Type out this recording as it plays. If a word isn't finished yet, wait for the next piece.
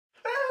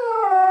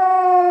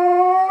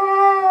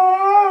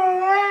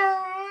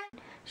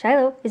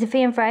Shiloh, is it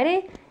Fan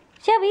Friday?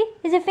 Shelby,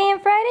 is it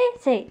Fan Friday?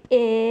 Say,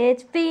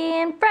 it's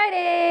Fan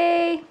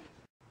Friday!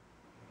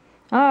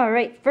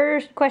 Alright,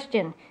 first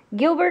question.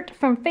 Gilbert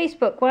from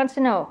Facebook wants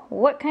to know,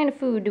 what kind of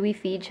food do we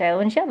feed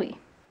Shiloh and Shelby?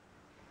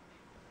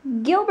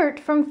 Gilbert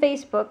from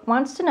Facebook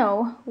wants to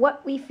know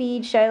what we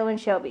feed Shiloh and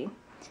Shelby.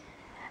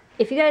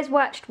 If you guys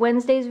watched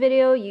Wednesday's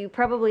video, you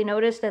probably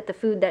noticed that the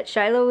food that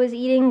Shiloh was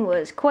eating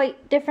was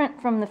quite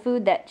different from the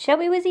food that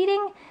Shelby was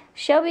eating.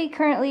 Shelby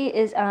currently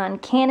is on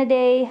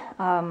Canaday.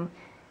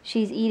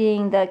 She's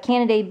eating the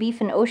Canaday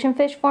beef and ocean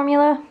fish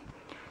formula.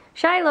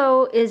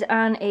 Shiloh is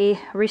on a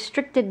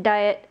restricted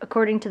diet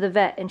according to the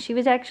vet, and she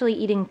was actually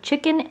eating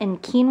chicken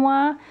and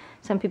quinoa.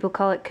 Some people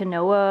call it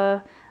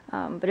quinoa,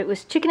 but it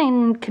was chicken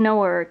and quinoa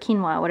or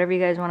quinoa, whatever you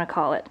guys want to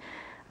call it.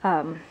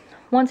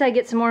 Once I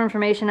get some more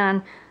information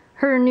on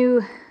her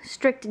new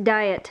strict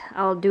diet,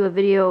 I'll do a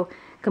video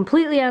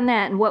completely on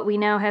that and what we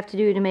now have to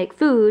do to make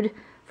food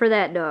for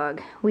that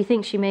dog. We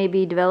think she may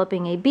be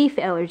developing a beef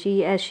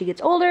allergy as she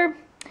gets older,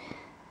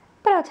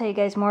 but I'll tell you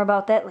guys more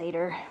about that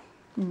later.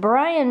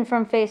 Brian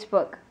from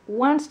Facebook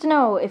wants to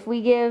know if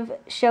we give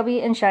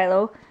Shelby and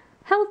Shiloh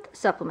health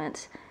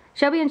supplements.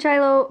 Shelby and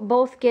Shiloh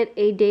both get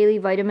a daily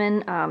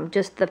vitamin,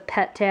 just the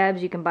pet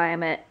tabs. You can buy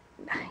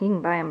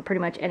them pretty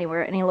much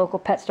anywhere, any local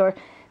pet store.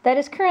 That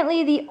is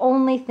currently the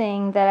only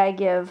thing that I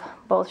give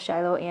both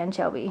Shiloh and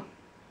Shelby.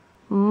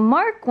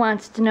 Mark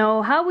wants to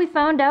know how we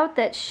found out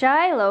that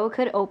Shiloh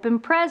could open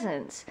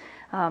presents.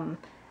 I'll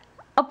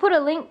put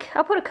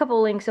a couple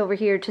links over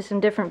here to some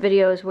different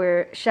videos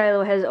where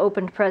Shiloh has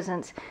opened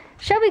presents.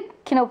 Shelby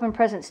can open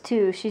presents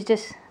too, she's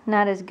just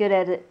not as good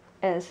at it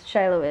as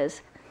Shiloh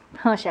is.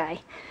 Huh, Shy.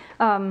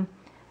 I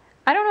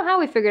don't know how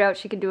we figured out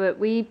she could do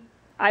it.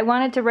 I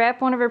wanted to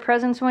wrap one of her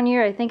presents one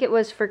year, I think it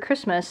was for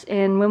Christmas,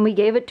 and when we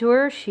gave it to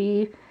her,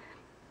 she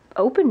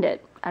opened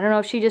it. I don't know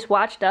if she just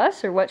watched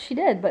us or what she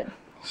did, but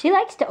she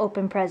likes to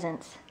open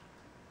presents.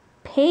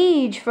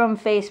 Paige from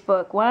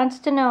Facebook wants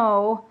to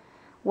know,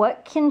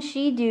 what can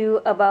she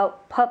do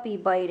about puppy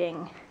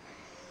biting?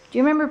 Do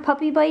you remember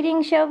puppy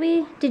biting,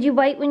 Shelby? Did you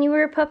bite when you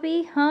were a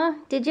puppy? Huh?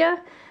 Did ya?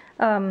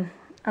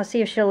 I'll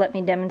see if she'll let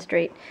me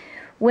demonstrate.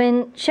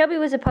 When Shelby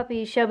was a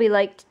puppy, Shelby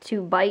liked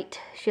to bite.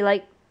 She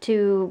liked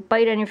to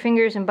bite on your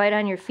fingers and bite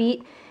on your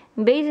feet.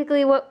 And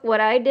basically what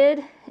I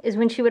did is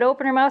when she would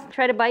open her mouth and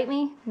try to bite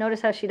me,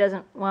 notice how she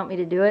doesn't want me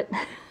to do it.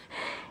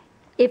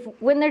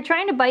 When they're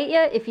trying to bite you,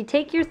 if you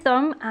take your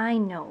thumb, I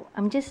know,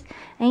 I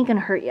ain't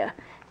gonna hurt you.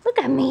 Look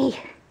at me.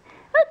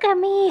 Look at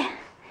me.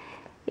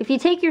 If you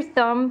take your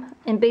thumb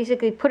and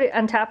basically put it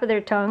on top of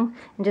their tongue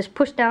and just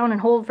push down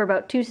and hold for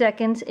about 2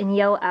 seconds and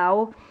yell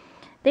ow,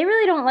 they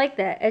really don't like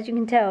that. As you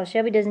can tell,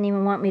 Shelby doesn't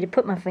even want me to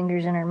put my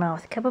fingers in her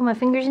mouth. Can I put my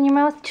fingers in your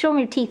mouth? Show them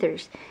your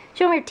teethers.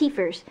 Show them your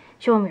teethers.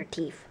 Show them your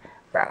teeth.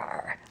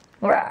 Rawr.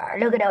 Rawr.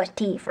 Look at those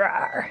teeth.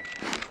 Rawr.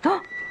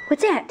 Oh,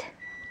 what's that?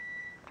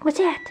 What's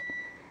that?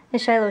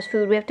 It's Shiloh's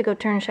food. We have to go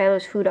turn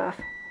Shiloh's food off.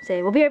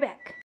 Say, we'll be right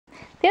back.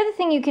 The other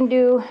thing you can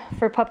do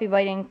for puppy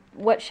biting,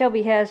 what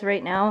Shelby has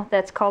right now,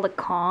 that's called a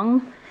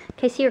Kong.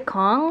 Can you see her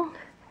Kong?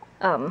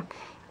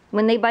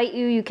 When they bite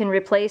you, you can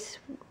replace,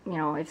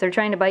 if they're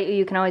trying to bite you,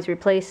 you can always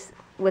replace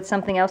with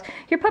something else.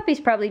 Your puppy's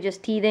probably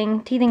just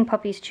teething. Teething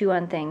puppies chew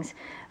on things.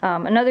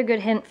 Another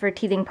good hint for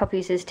teething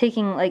puppies is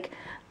taking like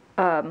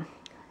a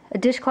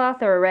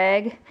dishcloth or a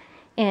rag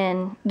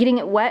and getting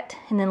it wet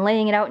and then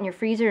laying it out in your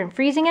freezer and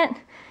freezing it.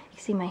 You can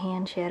see my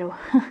hand shadow.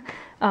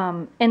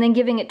 And then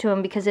giving it to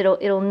them because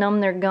it'll numb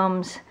their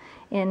gums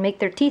and make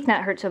their teeth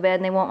not hurt so bad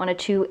and they won't want to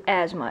chew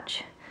as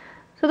much.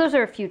 So those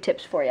are a few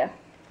tips for you.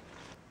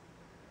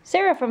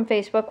 Sarah from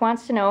Facebook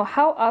wants to know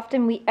how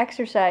often we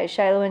exercise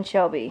Shiloh and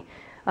Shelby.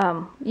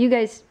 You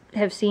guys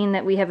have seen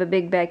that we have a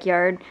big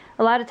backyard.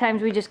 A lot of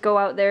times we just go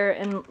out there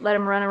and let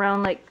them run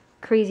around like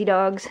crazy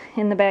dogs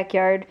in the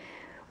backyard.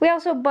 We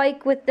also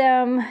bike with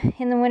them.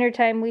 In the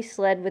wintertime we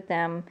sled with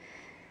them.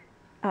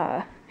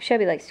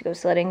 Shelby likes to go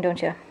sledding,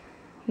 don't you?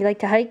 You like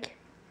to hike?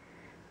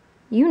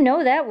 You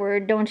know that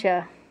word, don't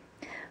you?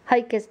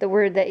 Hike is the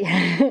word that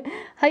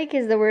hike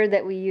is the word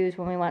that we use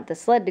when we want the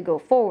sled to go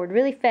forward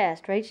really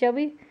fast, right,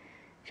 Shelby?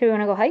 Shelby,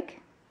 want to go hike?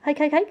 Hike,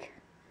 hike, hike?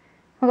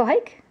 Want to go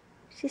hike?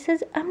 She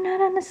says, I'm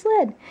not on the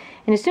sled.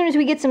 And as soon as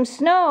we get some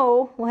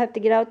snow, we'll have to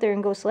get out there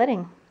and go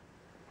sledding.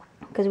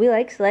 Because we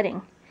like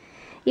sledding.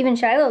 Even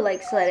Shiloh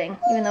likes sledding,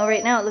 even though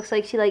right now it looks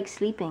like she likes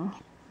sleeping.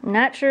 I'm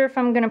not sure if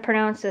I'm going to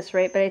pronounce this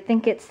right, but I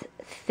think it's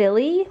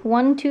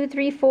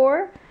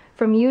Philly1234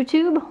 from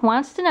YouTube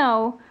wants to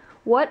know,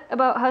 what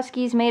about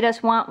huskies made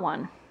us want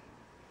one?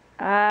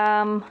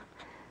 I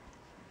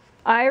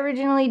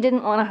originally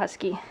didn't want a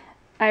husky.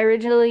 I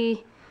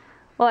originally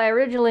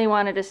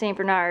wanted a Saint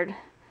Bernard,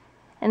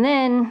 and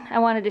then I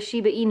wanted a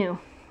Shiba Inu.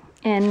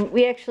 And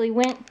we actually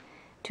went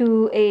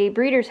to a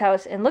breeder's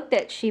house and looked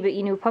at Shiba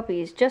Inu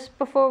puppies just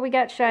before we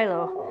got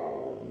Shiloh.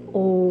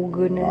 Oh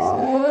goodness.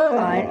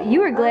 You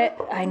were glad.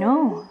 I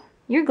know.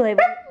 You're glad.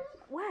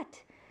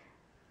 What?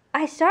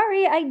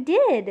 Sorry, I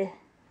did.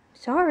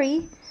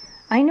 Sorry.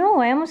 I know,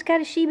 I almost got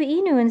a Shiba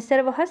Inu instead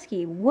of a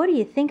husky. What do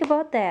you think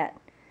about that?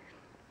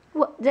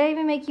 What, did that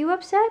even make you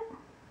upset?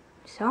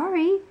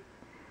 Sorry.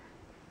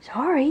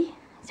 Sorry.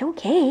 It's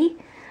okay.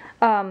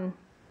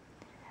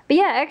 But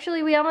yeah,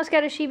 actually we almost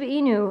got a Shiba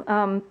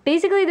Inu.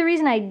 Basically the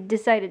reason I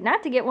decided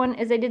not to get one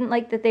is I didn't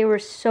like that they were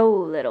so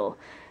little.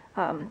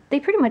 They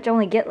pretty much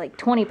only get like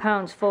 20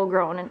 pounds full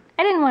grown, and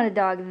I didn't want a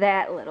dog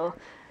that little.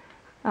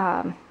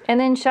 And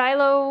then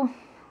Shiloh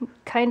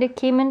kind of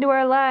came into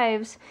our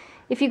lives.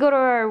 If you go to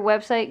our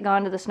website,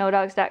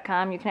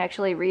 GonetotheSnowDogs.com, you can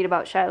actually read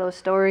about Shiloh's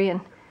story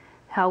and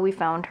how we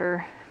found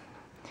her.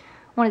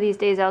 One of these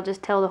days I'll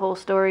just tell the whole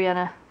story on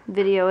a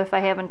video if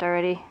I haven't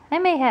already. I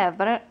may have,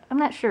 but I'm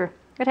not sure.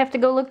 I'd have to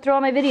go look through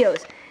all my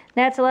videos.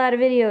 That's a lot of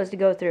videos to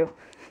go through.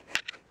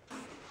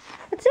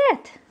 What's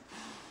that?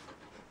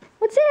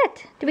 What's that?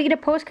 Did we get a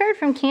postcard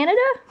from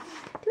Canada?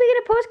 Did we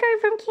get a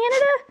postcard from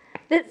Canada?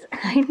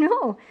 I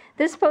know.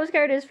 This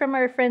postcard is from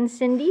our friend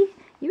Cindy.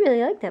 You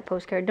really like that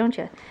postcard, don't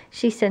you?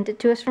 She sent it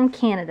to us from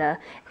Canada.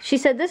 She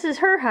said this is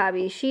her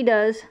hobby. She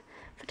does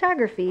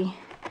photography.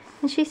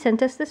 And she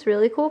sent us this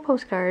really cool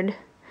postcard.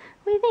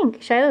 What do you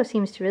think? Shiloh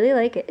seems to really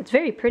like it. It's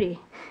very pretty.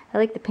 I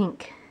like the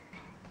pink.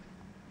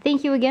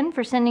 Thank you again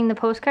for sending the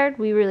postcard.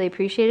 We really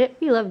appreciate it.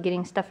 We love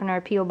getting stuff in our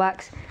P.O.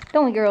 box.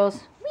 Don't we,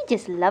 girls? We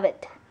just love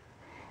it.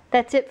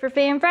 That's it for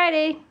Fan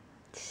Friday.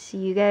 See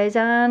you guys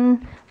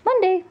on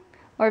Monday.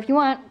 Or if you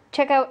want,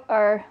 check out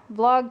our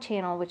vlog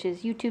channel, which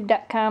is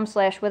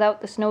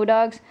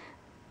youtube.com/withoutthesnowdogs.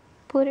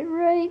 Put it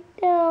right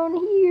down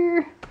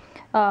here.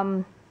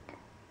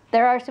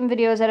 There are some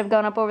videos that have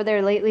gone up over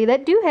there lately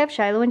that do have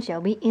Shiloh and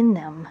Shelby in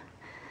them.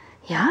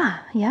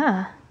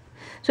 Yeah.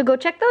 So go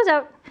check those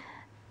out.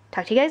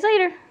 Talk to you guys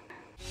later.